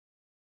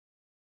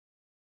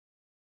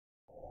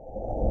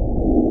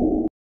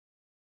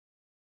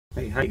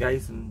Hi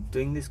guys, I'm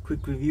doing this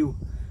quick review.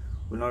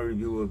 We'll now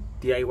review a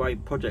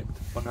DIY project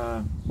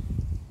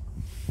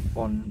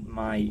on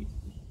my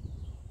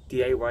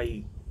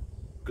DIY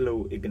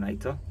glow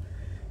igniter.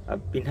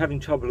 I've been having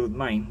trouble with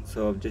mine,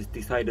 so I've just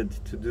decided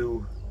to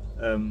do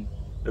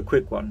a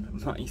quick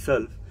one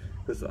myself,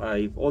 because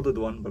I've ordered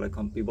one but I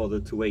can't be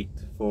bothered to wait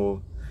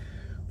for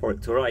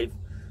it to arrive.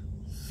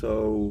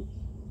 So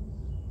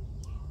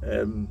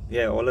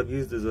yeah, all I've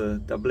used is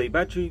a AA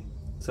battery,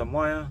 some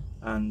wire,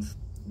 and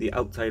the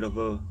outside of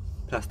a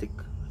plastic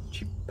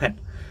cheap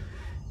pen.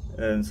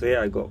 And so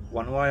yeah, I got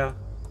one wire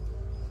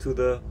to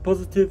the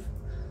positive,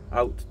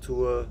 out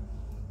to a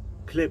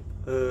clip,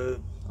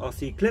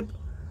 RC clip.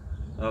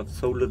 I've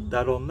soldered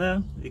that on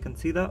there, you can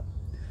see that,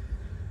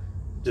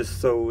 just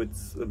so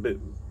it's a bit,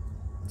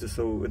 just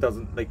so it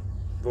doesn't like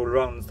roll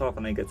around and stuff,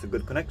 and it gets a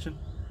good connection.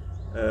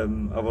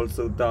 I've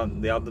also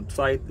done the other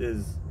side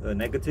is a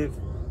negative.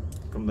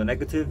 From the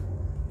negative,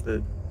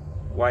 the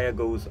wire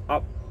goes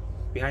up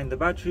behind the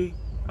battery,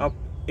 up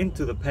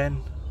into the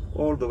pen,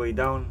 all the way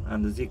down,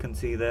 and as you can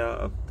see there,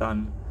 I've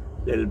done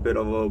a little bit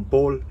of a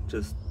ball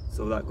just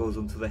so that goes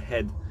onto the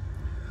head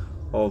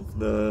of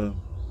the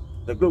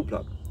glow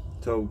plug.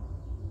 So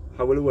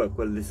how will it work?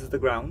 Well, this is the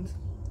ground,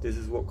 this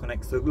is what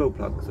connects to the glow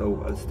plug.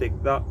 So I'll stick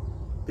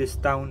this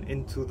down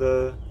into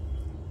the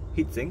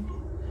heatsink.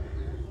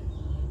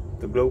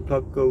 The glow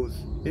plug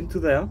goes into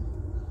there,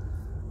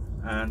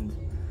 and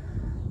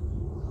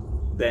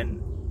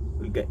then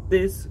we'll get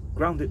this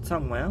grounded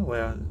somewhere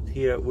where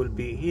here will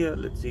be here.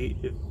 Let's see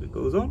if it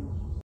goes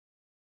on.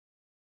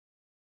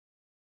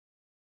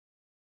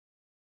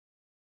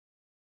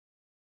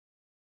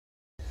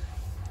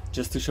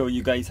 Just to show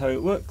you guys how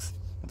it works,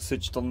 I've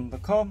switched on the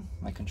car,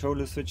 my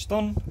controller switched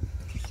on,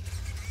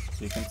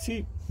 so you can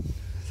see.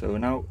 So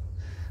now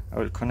I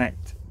will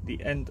connect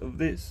the end of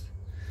this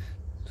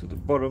to the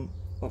bottom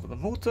of the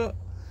motor.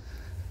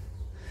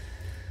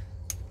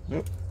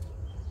 Nope.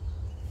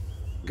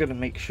 Gotta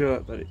make sure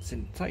that it's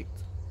in tight,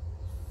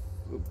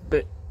 a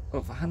bit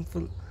of a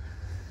handful.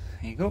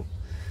 There you go.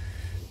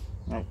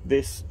 Now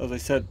this, as I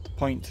said, the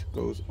point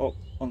goes up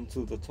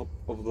onto the top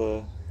of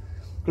the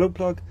glow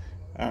plug,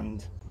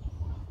 and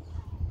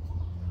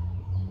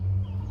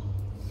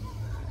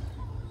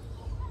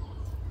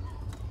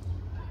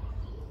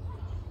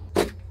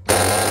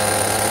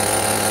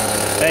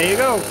there you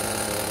go.